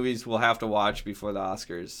other movies we'll have to watch before the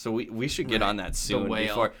Oscars, so we should get on that soon.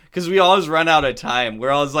 Because we always run out of time. We're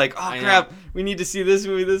always like, oh crap, we need to see this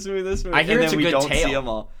movie. I hear it's a good tale. We don't see them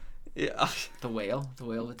all. Yeah. The Whale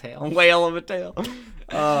of a Tale. Whale of a Tale.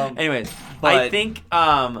 Anyways, I think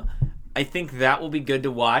that will be good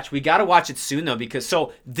to watch. We got to watch it soon, though, because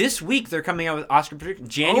this week they're coming out with Oscar predictions,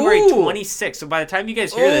 January 26th. So by the time you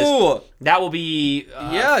guys hear this, that will be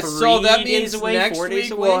 3 days away, next 4 days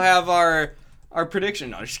week away. We'll have our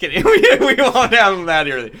prediction. No, just kidding. We won't have them that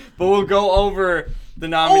early, but we'll go over the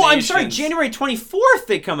nominations. Oh, I'm sorry, January 24th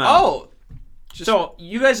they come out. Oh, so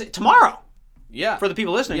you guys tomorrow? Yeah, for the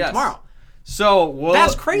people listening, tomorrow. So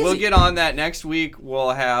that's crazy. We'll get on that next week.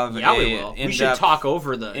 We'll have we will. We should talk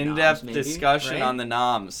over the in-depth discussion on the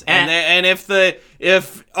noms, and if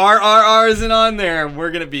RRR isn't on there,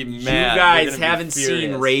 we're gonna be mad. You guys haven't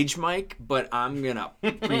seen Rage Mike, but I'm gonna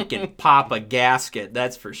freaking pop a gasket.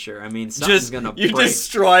 That's for sure. I mean, something's gonna break.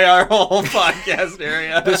 Destroy our whole podcast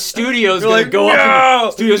area. The studio's gonna go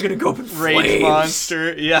up. Studio's gonna go up in Rage flames.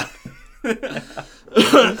 Monster. Yeah.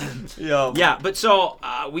 Yeah, but so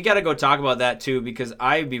we got to go talk about that too because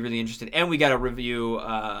I'd be really interested, and we got to review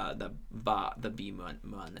the B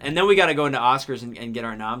Mun, and then we got to go into Oscars and get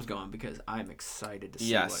our noms going because I'm excited to see.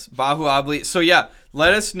 Yes, Bahu Abli. So yeah,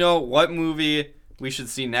 let us know what movie we should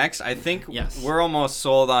see next. I think we're almost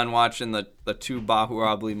sold on watching the two Bahu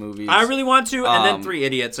Abli movies. I really want to, and then Three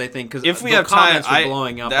Idiots. I think because if we have time,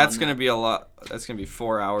 that's gonna be a lot. That's gonna be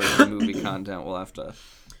 4 hours of movie content. We'll have to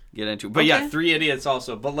get into. But yeah, Three Idiots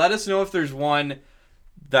also. But let us know if there's one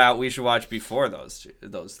that we should watch before those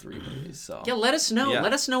three movies. So yeah, let us know. Yeah.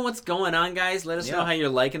 Let us know what's going on, guys. Let us know how you're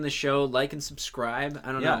liking the show. Like and subscribe.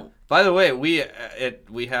 I don't know. By the way, we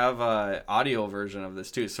have a audio version of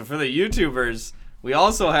this too. So for the YouTubers, we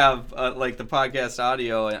also have like the podcast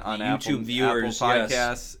audio on the Apple viewers, Apple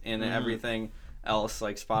Podcasts, and everything else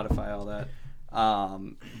like Spotify, all that.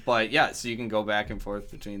 But yeah, so you can go back and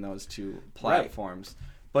forth between those two platforms. Right.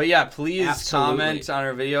 But yeah, please comment on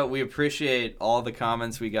our video. We appreciate all the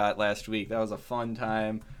comments we got last week. That was a fun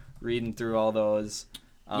time reading through all those.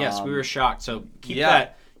 Yes, we were shocked. So keep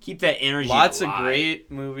that energy. Lots of great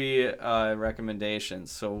movie recommendations.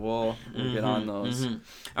 So we'll get on those.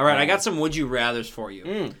 All right, I got some Would You Rathers for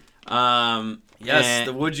you. Yes,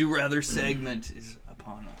 the Would You Rather segment is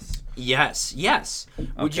upon us. Yes.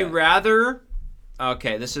 Would you rather?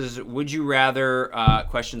 Okay, this is Would You Rather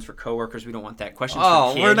questions for coworkers. We don't want that. Questions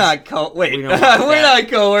for kids. We're not we're not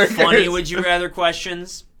coworkers. Funny Would You Rather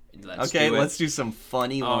questions. Let's do some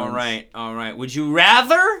funny ones. All right. Would you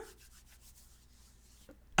rather?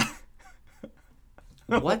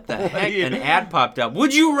 What the heck? An ad popped up.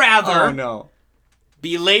 Would you rather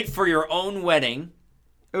be late for your own wedding?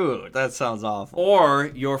 Ooh, that sounds awful.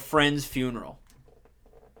 Or your friend's funeral?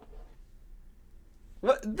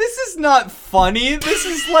 What? This is not funny. This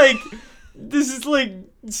is like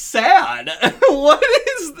sad. What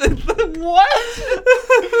is this? What?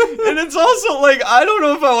 And it's also like I don't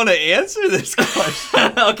know if I want to answer this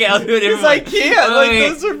question. Okay, I'll do it because I can't. Okay. Like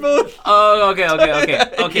those are both. Oh,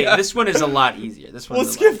 okay. Yeah. This one is a lot easier. We'll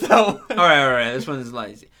skip that one. All right. This one is a lot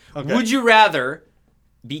easier. Okay. Would you rather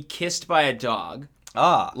be kissed by a dog?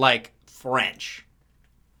 Like French.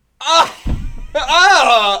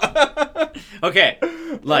 Okay,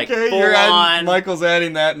 like full on. Michael's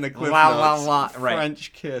adding that in the clip notes. Right.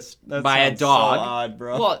 French kiss by a dog. So odd,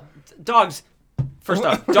 bro. Well, dogs. First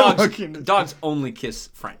off, dogs only kiss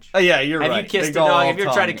French. Oh yeah, you're right. Have you kissed a dog? If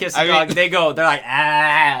you're trying to kiss a dog, they're like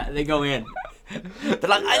they go in. They're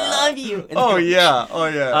like, I love you. Oh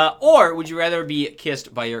yeah. Or would you rather be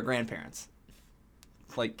kissed by your grandparents?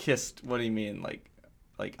 Like kissed? What do you mean? Like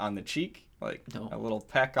on the cheek? Like a little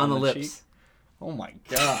peck on the lips. Cheek? Oh my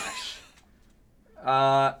gosh.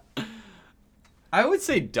 I would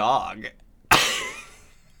say dog.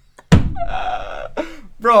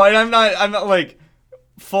 Bro, and I'm not like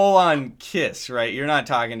full on kiss, right? You're not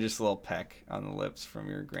talking just a little peck on the lips from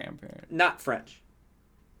your grandparent. Not French.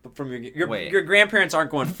 But from your grandparents aren't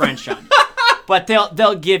going French on you. But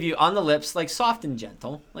they'll give you on the lips like soft and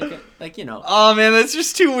gentle, like you know. Oh man, that's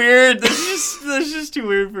just too weird. That's just too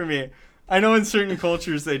weird for me. I know in certain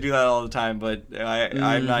cultures they do that all the time, but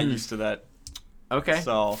I'm not used to that. Okay,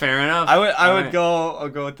 so fair enough. I would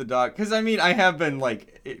go with the dog because I mean I have been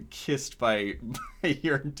like kissed by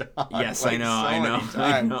your dog. Yes, like,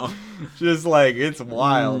 I know. Just like it's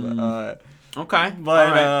wild. Okay,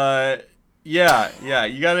 but yeah.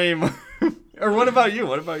 You got any more? Or what about you?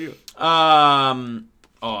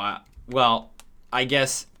 Well, I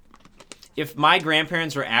guess if my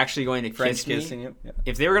grandparents were actually going to French kiss me, kissing you? Yeah.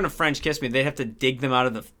 If they were going to French kiss me, they'd have to dig them out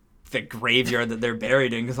of the graveyard that they're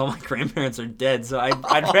buried in because all my grandparents are dead. So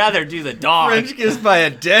I'd rather do the dog. French kiss by a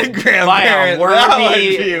dead grandparent.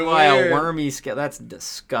 By a wormy skull. That's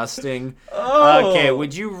disgusting. Oh. Okay,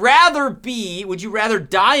 would you rather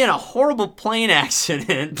die in a horrible plane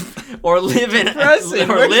accident or live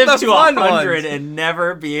to 100 and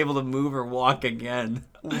never be able to move or walk again?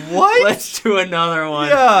 What? Let's do another one.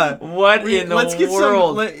 Yeah. What in the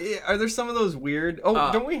world? Are there some of those weird?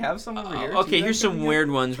 Oh, don't we have some over here? Okay, here's some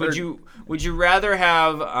weird ones. Would you rather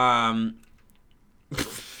have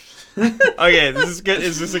Okay, this is good.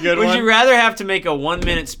 Is this a good one? Would you rather have to make a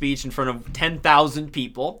 1-minute speech in front of 10,000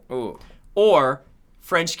 people? Ooh. Or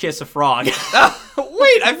French kiss a frog? Wait,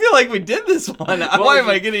 I feel like we did this one. Why am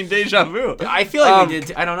I getting deja vu? I feel like we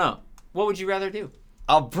did. I don't know. What would you rather do?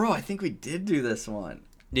 Oh, bro, I think we did do this one.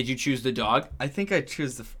 Did you choose the dog? I think I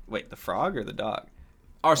choose the frog or the dog?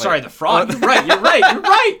 Oh, sorry, the frog. You're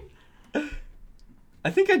right. I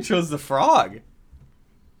think I chose the frog.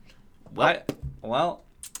 Well,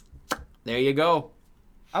 there you go.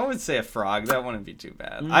 I would say a frog. That wouldn't be too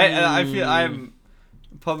bad. I feel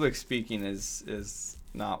public speaking is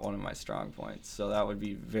not one of my strong points, so that would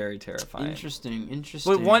be very terrifying. Interesting.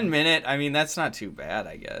 But 1 minute, I mean, that's not too bad,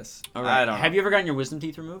 I guess. All right. I don't know. Have you ever gotten your wisdom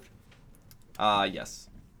teeth removed? Yes.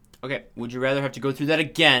 Okay. Would you rather have to go through that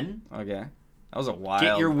again? Okay. That was a wild,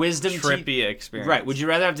 get your wisdom trippy experience. Right. Would you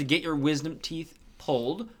rather have to get your wisdom teeth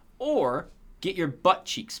pulled or get your butt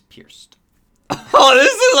cheeks pierced? Oh,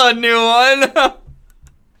 this is a new one.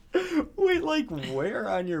 Wait, like where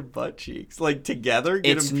on your butt cheeks? Like together?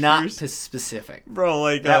 Get It's them not pierced? specific. Bro,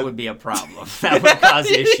 like that would be a problem. That would cause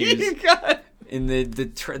issues. God. In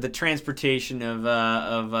the transportation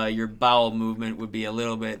of your bowel movement would be a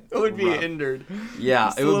little bit. It would be rough. hindered. Yeah,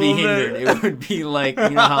 Just it would be hindered. bit. It would be like,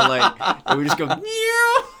 you know how like it would just go.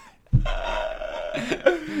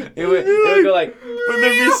 It would go like. Would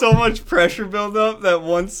there be so much pressure build up that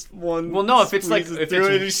once one? Well, no. If it's like it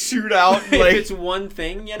just shoot out. If Like it's one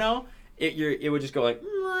thing, you know, it would just go like.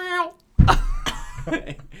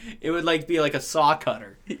 It would like be like a saw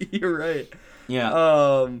cutter. You're right.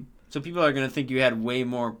 Yeah. So people are gonna think you had way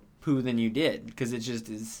more poo than you did because it just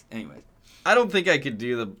is. Anyways. I don't think I could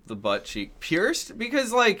do the butt cheek pierced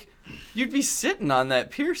because like you'd be sitting on that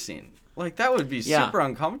piercing. Like that would be super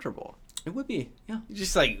uncomfortable. It would be, yeah. You're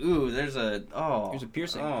just like, ooh, there's a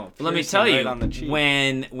piercing. Oh, but let me tell you, right on the cheek.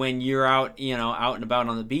 when you're out and about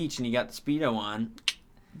on the beach and you got the Speedo on,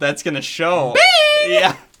 that's gonna show.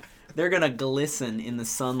 Yeah, they're gonna glisten in the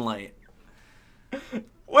sunlight.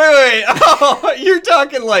 Wait. Oh, you're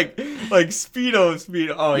talking like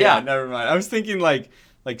Speedo. Oh yeah, never mind. I was thinking like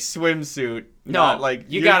swimsuit. No, not like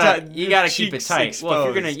you gotta keep it tight. Exposed. Well, if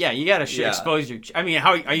you're gonna, you gotta expose your. I mean,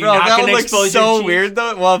 how are you Bro, not that gonna would expose look your so cheeks? weird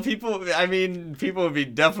though. Well, people would be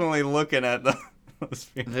definitely looking at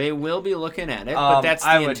those. They will be looking at it, but that's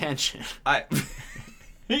the intention.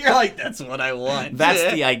 You're like, that's what I want.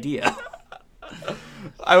 That's the idea.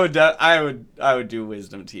 I would do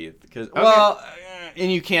wisdom teeth because and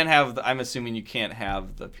you can't have. I'm assuming you can't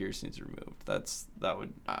have the piercings removed. That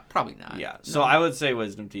would probably not. Yeah. So I would say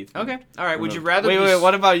wisdom teeth. Okay. All right. Removed. Would you rather? Wait.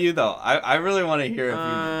 What about you though? I really want to hear if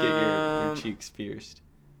you get your cheeks pierced.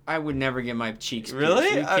 I would never get my cheeks pierced.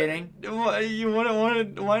 Really? Are you kidding? You wouldn't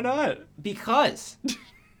want to? Why not? Because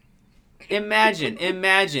imagine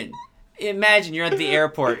you're at the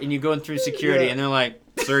airport and you're going through security and they're like,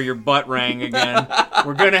 "Sir, your butt rang again.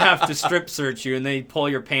 We're gonna have to strip search you." And they pull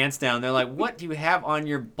your pants down. They're like, "What do you have on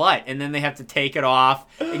your butt?" And then they have to take it off,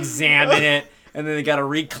 examine it, and then they gotta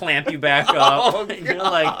re-clamp you back up. Oh, and you're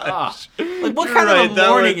like, like what You're kind right. of a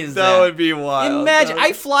morning is that? That would be wild. Imagine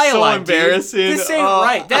I fly a so lot. Embarrassing. Dude. This ain't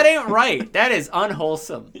right. That ain't right. That is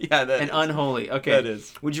unwholesome. Yeah, that and is. unholy. Okay. That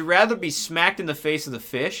is. Would you rather be smacked in the face with a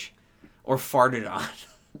fish, or farted on?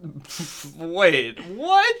 Wait,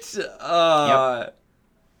 what? Yep.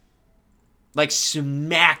 Like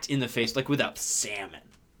smacked in the face, like with a salmon,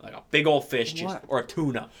 like a big old fish, or a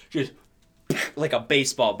tuna, just like a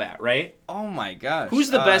baseball bat, right? Oh my gosh. Who's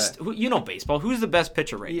the best? You know baseball. Who's the best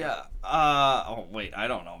pitcher right now? Yeah. Oh wait, I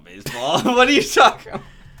don't know baseball. What are you talking about?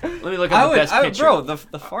 Let me look at the best pitcher. Bro, the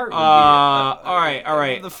fart would be... all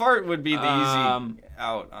right. The fart would be the easy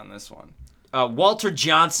out on this one. Walter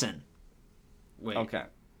Johnson. Wait. Okay.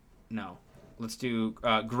 No. Let's do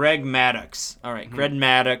Greg Maddux. All right. Greg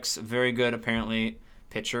Maddux, very good, apparently,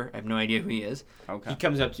 pitcher. I have no idea who he is. Okay. He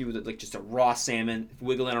comes up to you with like just a raw salmon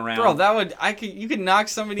wiggling around. Bro, you could knock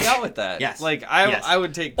somebody out with that. Yes. Like, I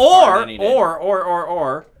would take or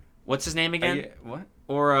what's his name again? What?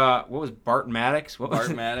 Or what was Bart Maddox?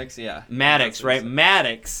 Bart Maddox, yeah. Maddox, right?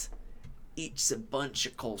 Maddox eats a bunch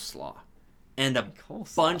of coleslaw and a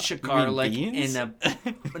bunch of garlic and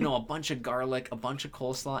a bunch of garlic, a bunch of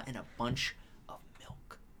coleslaw and a bunch of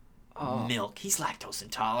milk. Milk. He's lactose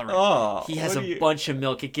intolerant. He has a bunch of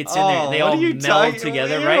milk. It gets in there and they all meld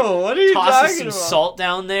together, right? What are you Tosses talking some about? salt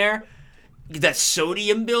down there. That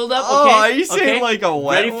sodium buildup. Oh, Okay. are you saying like a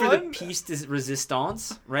wet ready one? for the piece de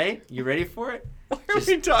resistance? Right? You ready for it? What are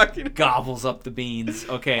we talking about? Gobbles up the beans.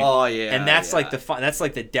 Okay. Oh yeah. And that's like that's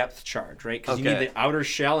like the depth charge, right? Because you need Okay. the outer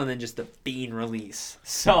shell and then just the bean release.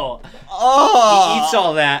 So Oh. he eats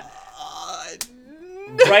all that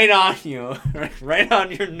right on you, right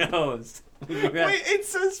on your nose. Wait, it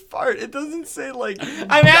says fart. It doesn't say like.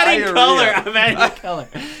 I'm adding diarrhea. color. I'm adding color.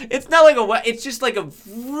 It's not like a wet. It's just like a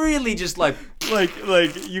really just like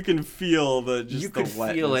like you can feel the just you the could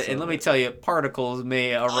feel wetness it. And of let me tell you, particles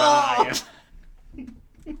may arrive.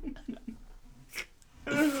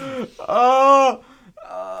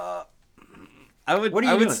 I would. What are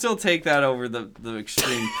you I would doing? still take that over the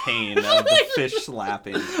extreme pain of the fish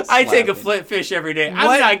slapping. I take a flint fish every day.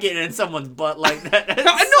 I'm not getting in someone's butt like that. That's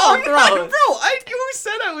No, so I'm not, gross. bro. Who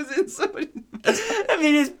said I was in somebody? If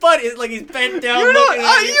mean, his butt is like he's bent down. You're looking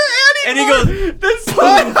not. at you, You're adding. and he goes. That's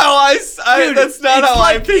not how Dude, that's not how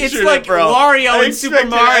like, I pictured it's like it, bro. Wario in Super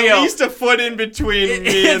Mario. At least a foot in between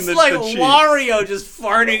me and the like cheeks. Wario just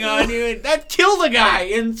farting on you. That killed a guy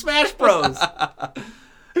in Smash Bros.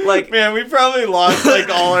 Like, man, we probably lost like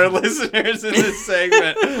all our listeners in this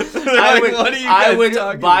segment. What are you guys I would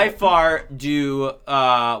talking by about? far do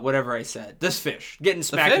whatever I said. This fish getting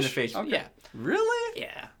smacked in the face. Okay. Yeah, Really?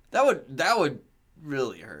 yeah. That would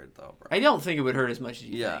really hurt though, bro. I don't think it would hurt as much as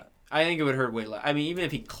you think. I think it would hurt way less. I mean, even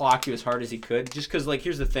if he clocked you as hard as he could, just because, like,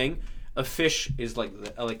 here's the thing: a fish is like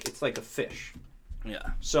it's like a fish.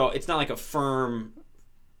 Yeah. So it's not like a firm.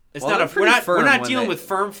 It's Well, not a. they're pretty We're firm not when dealing they- with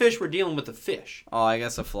firm fish. We're dealing with a fish. Oh, I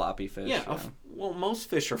guess a floppy fish. Yeah. Well, most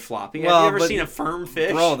fish are floppy. Well, Have you ever but- seen a firm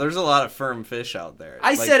fish? Bro, there's a lot of firm fish out there.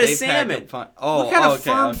 I Like, said a they pack salmon. Oh, what kind of okay,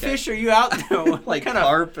 firm okay. fish are you out there? What Like kind of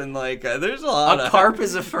carp and like there's a lot a of carp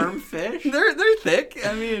is a firm fish? They're thick.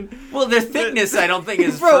 I mean, Well, their thickness I don't think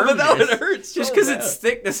is bro, firmness. but that would hurt. So Just because bad. it's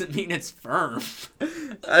thick doesn't mean it's firm.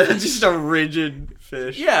 Just a rigid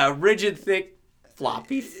fish. Yeah, rigid, thick,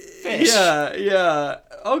 floppy fish. Yeah.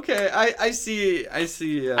 Okay, I see. I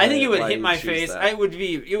see. I think it would why hit you my choose face. that. It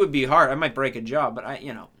would be hard. I might break a jaw, but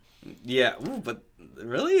Yeah. Ooh, but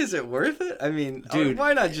really, is it worth it? I mean, Dude.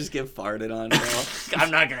 why not just get farted on, bro?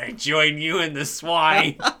 I'm not gonna join you in the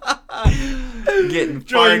swine. Getting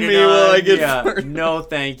Join farted me on. while I get yeah. farted. No,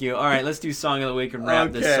 thank you. All right, let's do song of the week and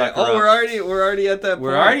wrap this Okay. sucker Oh, up. we're already at that point.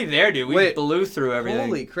 We're already there, dude. We Wait. blew through everything.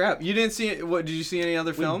 Holy crap! You didn't see what? Did you see any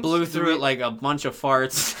other we films? blew through it like a bunch of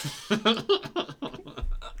farts.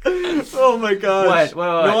 Oh my gosh! What?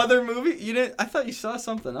 No other movie? You didn't? I thought you saw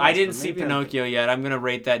something else. I didn't but see maybe I'm- Pinocchio yet. I'm gonna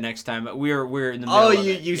rate that next time. We're in the middle. Oh, of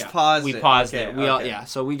you it. you Yeah. paused We it. paused Okay, it. We all okay. yeah.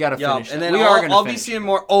 So we gotta Yup, finish. and that. then we are gonna I'll be finish. seeing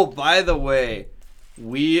more. Oh, by the way,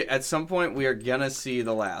 we at some point we are gonna see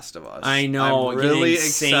The Last of Us. I know. I'm really getting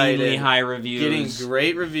insanely excited. high reviews. Getting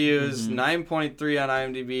great reviews. Mhm. 9.3 on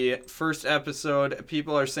IMDb. First episode.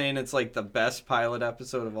 People are saying it's like the best pilot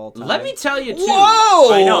episode of all time. Let me tell you too.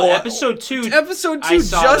 Whoa! I know. Episode 2. Episode I 2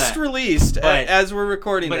 saw just that. released But- as we're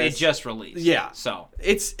recording But this. it just released. Yeah. So.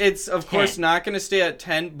 It's of course 10. not going to stay at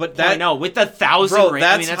 10, but I that know with the 1,000 bro, rate,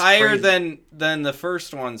 that's, I mean, that's higher crazy. than the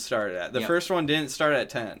first one started at. The Yep. first one didn't start at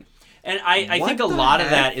 10. And I What think a the lot of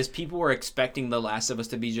heck? that is people were expecting The Last of Us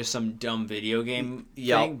to be just some dumb video game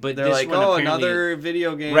thing, but they're this like, one oh, apparently, another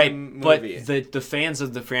video game right. movie. But the fans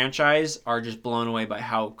of the franchise are just blown away by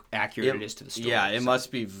how accurate it is to the story. Yeah, it So.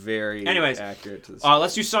 must be very Anyways, accurate to the story.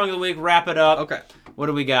 Let's do song of the week. Wrap it up. Okay, What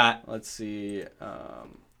do we got? let's see.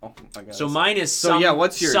 Oh my god. So mine is So, yeah,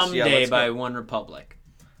 what's yours? Yeah, Someday let's by go. One Republic.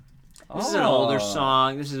 This is an older Oh.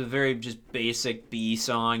 song. This is a very just basic B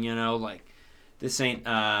song, like this ain't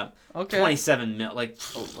Okay. 27 mil. Like,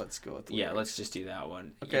 Oh, let's go with the yeah, lyrics. let's just do that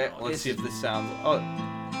one. Okay, let's see if this sounds. Oh,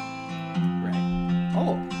 Right.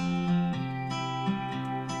 oh.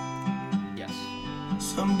 Yes.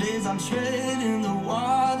 Some days I'm treading the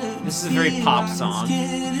water. This is a very pop song.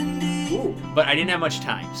 Ooh. But I didn't have much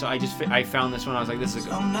time, so I found this one. I was like, this is a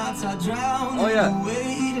good one. Some nights I drown Oh, yeah. in the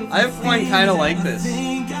weight of I have the one things kinda like I this.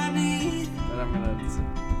 think I need. Then I'm gonna.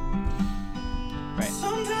 Right.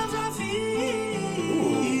 Sometimes I feel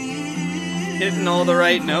Hitting all the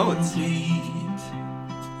right notes. Yeah.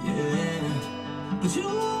 But you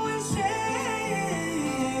always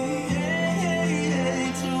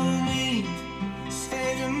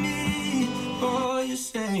say to me, oh, you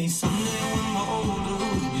say someday when we're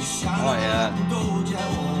older, you shine Oh, yeah. like a gold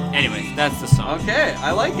jet. Anyways, that's the song. Okay,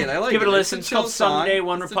 I like it. Give it a It's listen. It's chill called song. Someday,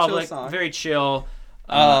 One It's a chill Republic. song. Very chill.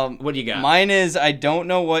 What do you got? Mine is "I Don't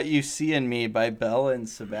Know What You See in Me" by Belle and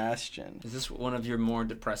Sebastian. Is this one of your more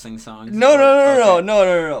depressing songs? No.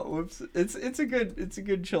 Okay. Whoops. It's a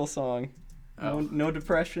good chill song. Oh. No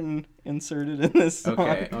depression inserted in this song.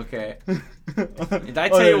 Okay. Did I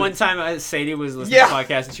tell you one time Sadie was listening Yeah. to the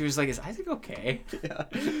podcast and she was like, "Is Isaac okay?" Yeah.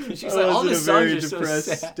 She's I like, was "All in the a very songs are so depressed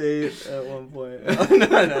sad." state at one point.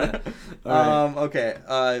 No. All right. Okay.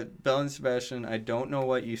 Belle and Sebastian. I don't know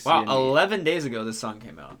what you see. Wow, in me. 11 days ago this song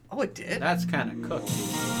came out. Oh, it did. That's kind of cooked.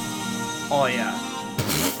 Oh yeah.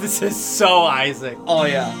 This is so Isaac. Oh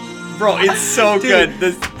yeah. Bro, it's so Dude, good.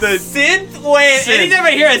 The Synth? Wait, Synth. anytime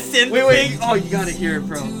I hear a synth wait. thing- Oh, you gotta hear it,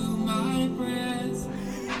 bro.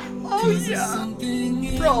 Oh yeah.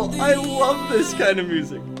 Bro, I love this kind of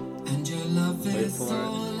music. Wait for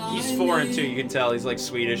it. He's 4 and 2, you can tell. He's like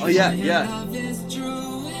Swedish. Oh yeah.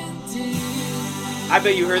 I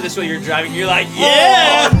bet you heard this while you're driving. You're like,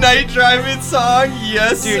 yeah! Oh, night driving song.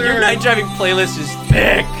 Yes, Dude, sir. your night driving playlist is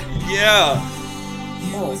thick. Yeah.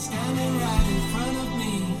 Oh.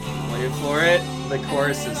 Wait for it. The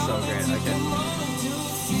chorus is so great. Okay.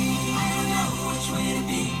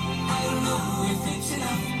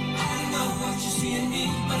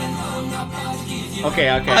 Okay.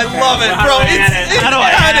 I love it, bro. How do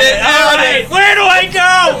I add it? All right. Where do I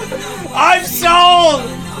go? I'm sold.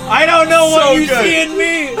 I don't know what you see in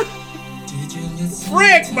me.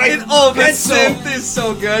 Frick, the synth is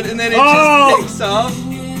so good, and then it just takes off.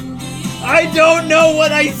 I don't know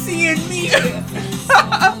what I see in me.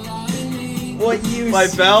 What you By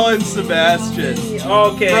Belle and Sebastian.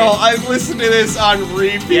 Okay. Bro, I've listened to this on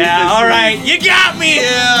repeat. Yeah, alright. You got me!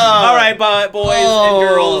 Yeah. Alright, boys and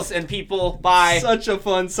girls and people. Bye. Such a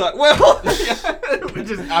fun song. Well, just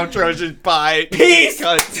outro is just bye. Peace!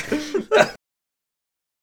 Cut.